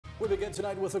We begin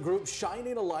tonight with a group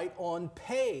shining a light on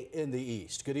pay in the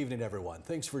East. Good evening, everyone.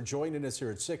 Thanks for joining us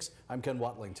here at 6. I'm Ken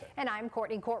Watlington. And I'm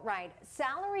Courtney Courtright.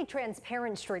 Salary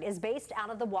Transparent Street is based out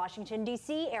of the Washington,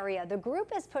 D.C. area. The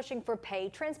group is pushing for pay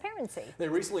transparency. They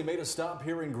recently made a stop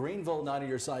here in Greenville. 9 on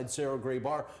your side, Sarah Gray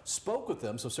Barr spoke with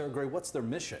them. So, Sarah Gray, what's their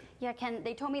mission? Yeah, Ken,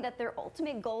 they told me that their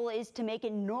ultimate goal is to make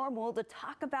it normal to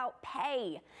talk about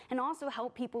pay and also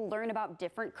help people learn about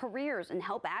different careers and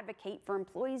help advocate for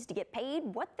employees to get paid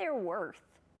what they're worth.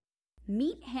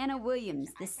 Meet Hannah Williams,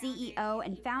 the CEO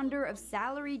and founder of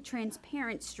Salary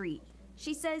Transparent Street.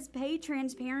 She says pay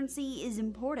transparency is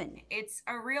important. It's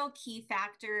a real key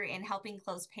factor in helping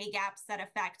close pay gaps that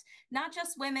affect not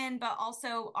just women, but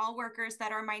also all workers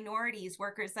that are minorities,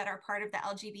 workers that are part of the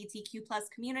LGBTQ+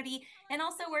 community, and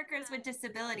also workers with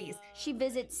disabilities. She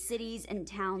visits cities and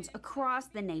towns across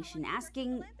the nation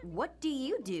asking, what do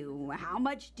you do? How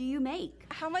much do you make?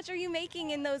 How much are you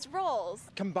making in those roles?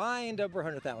 Combined over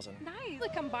 100,000. Nice. The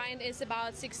combined is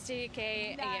about 60K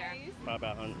a year.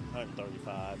 About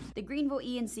 135. The Greenville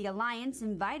ENC Alliance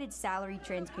invited Salary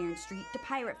Transparent Street to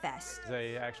Pirate Fest.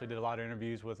 They actually did a lot of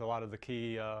interviews with a lot of the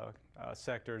key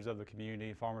sectors of the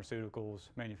community: pharmaceuticals,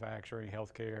 manufacturing,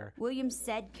 healthcare. Williams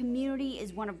said community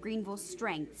is one of Greenville's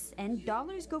strengths and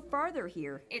dollars go farther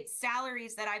here. It's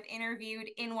salaries that I've interviewed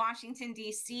in Washington,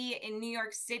 D.C., in New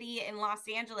York City, in Los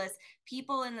Angeles.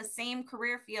 People in the same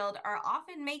career field are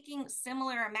often making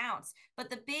similar amounts,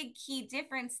 but the big key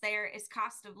difference there is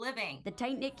cost of living. The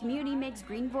tight-knit community makes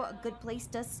Greenville a good place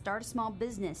to start a small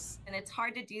business. And it's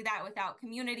hard to do that without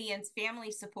community and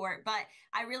family support, but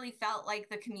I really felt like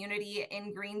the community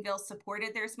in Greenville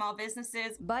supported their small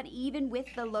businesses. But even with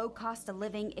the low cost of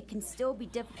living, it can still be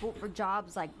difficult for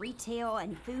jobs like retail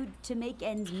and food to make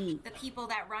ends meet. The people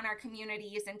that run our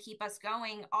communities and keep us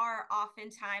going are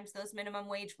oftentimes those minimum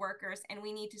wage workers, and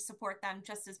we need to support them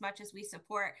just as much as we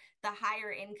support the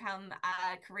higher income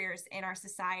careers in our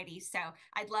society. So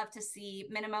I'd love to see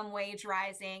minimum wage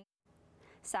rising.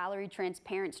 Salary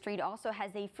Transparent Street also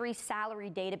has a free salary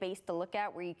database to look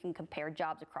at where you can compare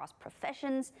jobs across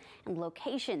professions and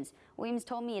locations. Williams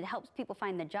told me it helps people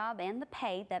find the job and the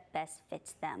pay that best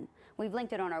fits them. We've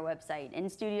linked it on our website. In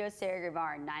studio, Sarah Gray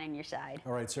Barr, 9 on your side.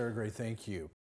 All right, Sarah Gray, thank you.